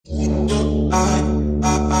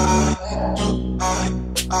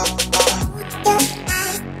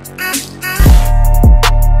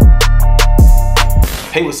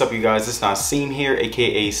what's up you guys, it's Naseem here,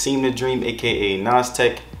 aka Seem the Dream, aka Nas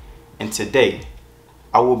Tech, and today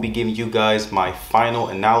I will be giving you guys my final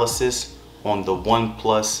analysis on the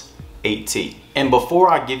Oneplus 8T. And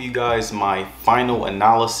before I give you guys my final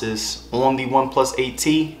analysis on the Oneplus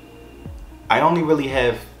 8T, I only really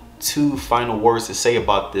have two final words to say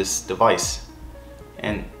about this device,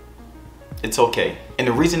 and it's okay. And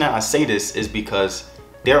the reason that I say this is because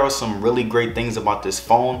there are some really great things about this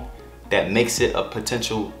phone that makes it a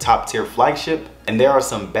potential top tier flagship, and there are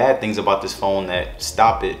some bad things about this phone that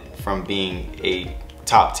stop it from being a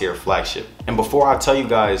top tier flagship. And before I tell you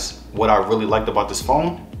guys what I really liked about this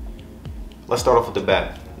phone, let's start off with the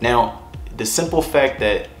bad. Now, the simple fact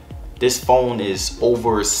that this phone is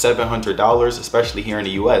over $700, especially here in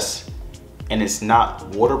the US, and it's not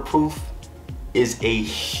waterproof is a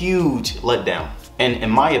huge letdown. And in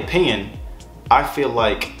my opinion, I feel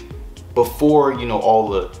like before, all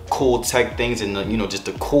the cool tech things and the, just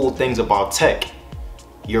the cool things about tech,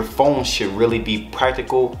 your phone should really be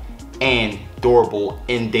practical and durable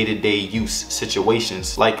in day-to-day use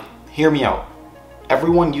situations. Like, hear me out.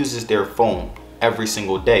 Everyone uses their phone every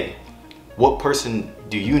single day. What person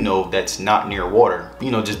do you know that's not near water?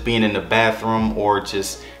 Just being in the bathroom or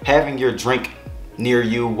just having your drink near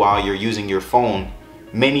you while you're using your phone.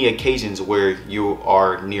 Many occasions where you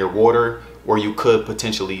are near water, where you could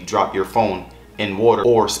potentially drop your phone in water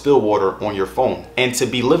or spill water on your phone. And to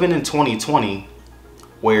be living in 2020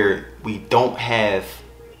 where we don't have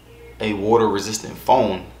a water resistant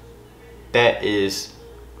phone that is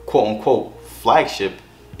quote unquote flagship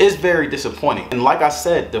is very disappointing. And like I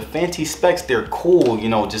said, the fancy specs, they're cool,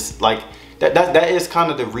 just like that is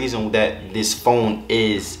kind of the reason that this phone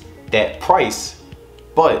is that price.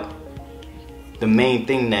 But the main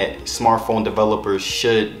thing that smartphone developers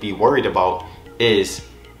should be worried about is,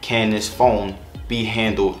 can this phone be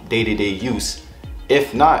handled day-to-day use?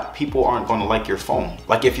 If not, people aren't going to like your phone.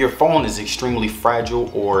 Like, if your phone is extremely fragile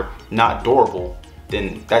or not durable,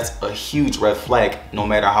 then that's a huge red flag no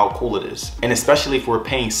matter how cool it is. And especially if we're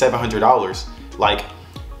paying $700, like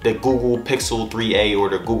the Google Pixel 3a or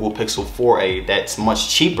the Google Pixel 4a, that's much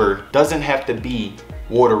cheaper, doesn't have to be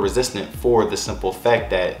water resistant for the simple fact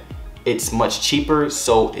that it's much cheaper,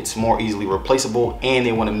 so it's more easily replaceable, and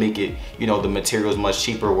they want to make it, the material is much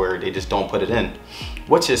cheaper where they just don't put it in,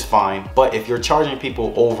 which is fine. But if you're charging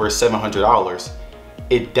people over $700,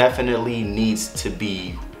 it definitely needs to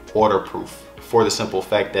be waterproof for the simple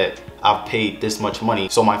fact that I've paid this much money,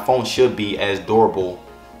 so my phone should be as durable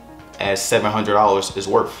as $700 is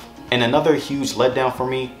worth. And another huge letdown for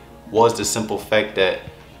me was the simple fact that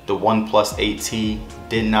the Oneplus 8T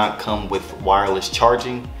did not come with wireless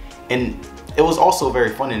charging. And it was also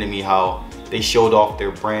very funny to me how they showed off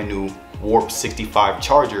their brand new Warp 65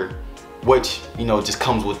 charger, which, just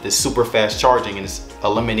comes with this super fast charging and it's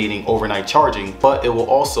eliminating overnight charging. But it will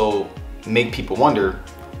also make people wonder,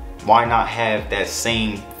 why not have that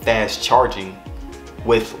same fast charging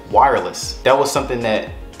with wireless? That was something that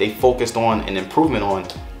they focused on an improvement on,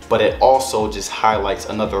 but it also just highlights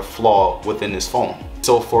another flaw within this phone.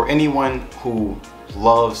 So for anyone who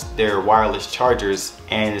loves their wireless chargers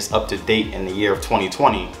and is up to date in the year of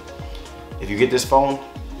 2020, if you get this phone,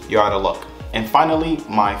 you're out of luck. And finally,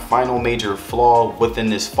 my final major flaw within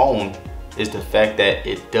this phone is the fact that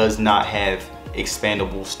it does not have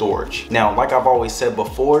expandable storage. Now, like I've always said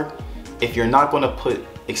before, if you're not going to put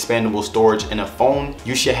expandable storage in a phone,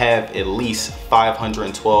 you should have at least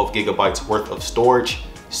 512 gigabytes worth of storage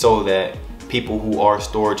so that people who are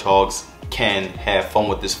storage hogs can have fun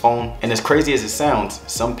with this phone. And as crazy as it sounds,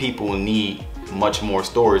 some people need much more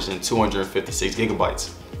storage than 256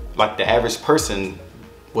 gigabytes. Like, the average person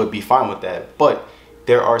would be fine with that, but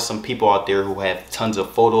there are some people out there who have tons of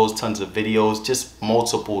photos, tons of videos, just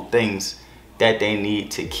multiple things that they need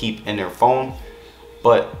to keep in their phone,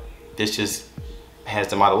 but this just has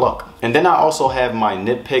them out of luck. And then I also have my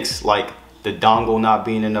nitpicks, like the dongle not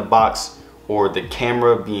being in the box, or the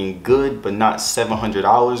camera being good but not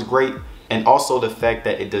 $700 great, and also the fact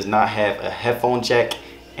that it does not have a headphone jack,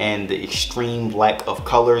 and the extreme lack of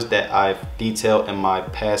colors that I've detailed in my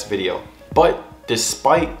past video. But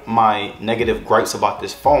despite my negative gripes about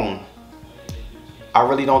this phone, I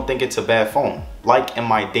really don't think it's a bad phone. Like, in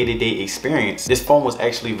my day-to-day experience, this phone was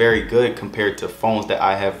actually very good compared to phones that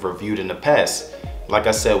I have reviewed in the past. Like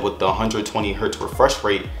I said, with the 120 Hz refresh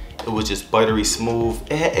rate, it was just buttery smooth.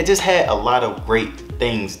 It just had a lot of great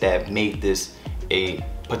things that made this a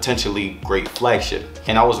potentially great flagship.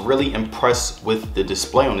 And I was really impressed with the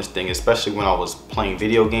display on this thing, especially when I was playing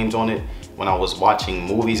video games on it, when I was watching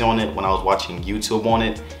movies on it, when I was watching YouTube on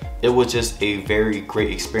it. It was just a very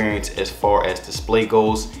great experience as far as display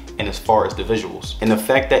goes, and as far as the visuals. And the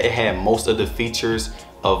fact that it had most of the features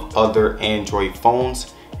of other Android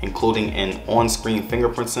phones, including an on-screen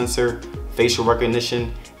fingerprint sensor, facial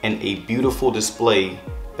recognition, and a beautiful display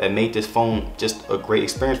that made this phone just a great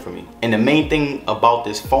experience for me. And the main thing about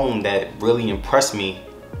this phone that really impressed me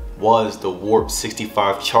was the Warp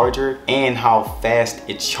 65 charger and how fast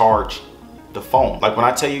it charged the phone. Like when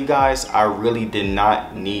I tell you guys, I really did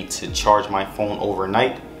not need to charge my phone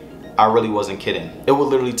overnight. I really wasn't kidding. It would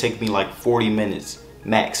literally take me like 40 minutes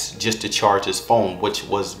max just to charge this phone, which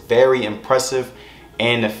was very impressive.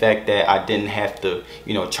 And the fact that I didn't have to,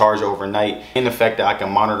 charge overnight, and the fact that I can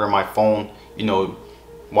monitor my phone,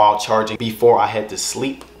 while charging before I had to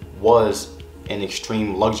sleep was an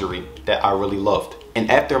extreme luxury that I really loved. And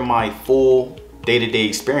after my full day-to-day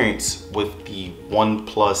experience with the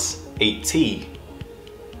OnePlus 8T,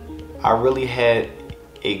 I really had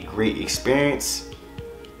a great experience,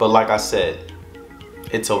 but like I said,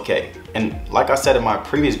 it's okay. And like I said in my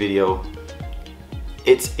previous video,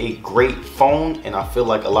 it's a great phone and I feel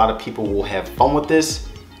like a lot of people will have fun with this,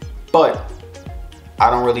 but I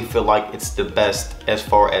don't really feel like it's the best as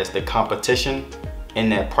far as the competition in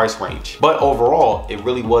that price range. But overall, it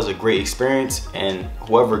really was a great experience, and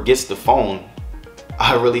whoever gets the phone,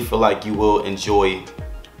 I really feel like you will enjoy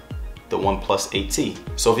the OnePlus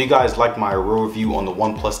 8T. So if you guys like my review on the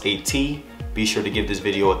OnePlus 8T, be sure to give this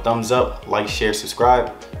video a thumbs up, like, share,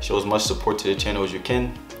 subscribe. Show as much support to the channel as you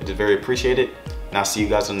can. It is very appreciated. And I'll see you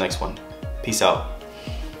guys on the next one. Peace out.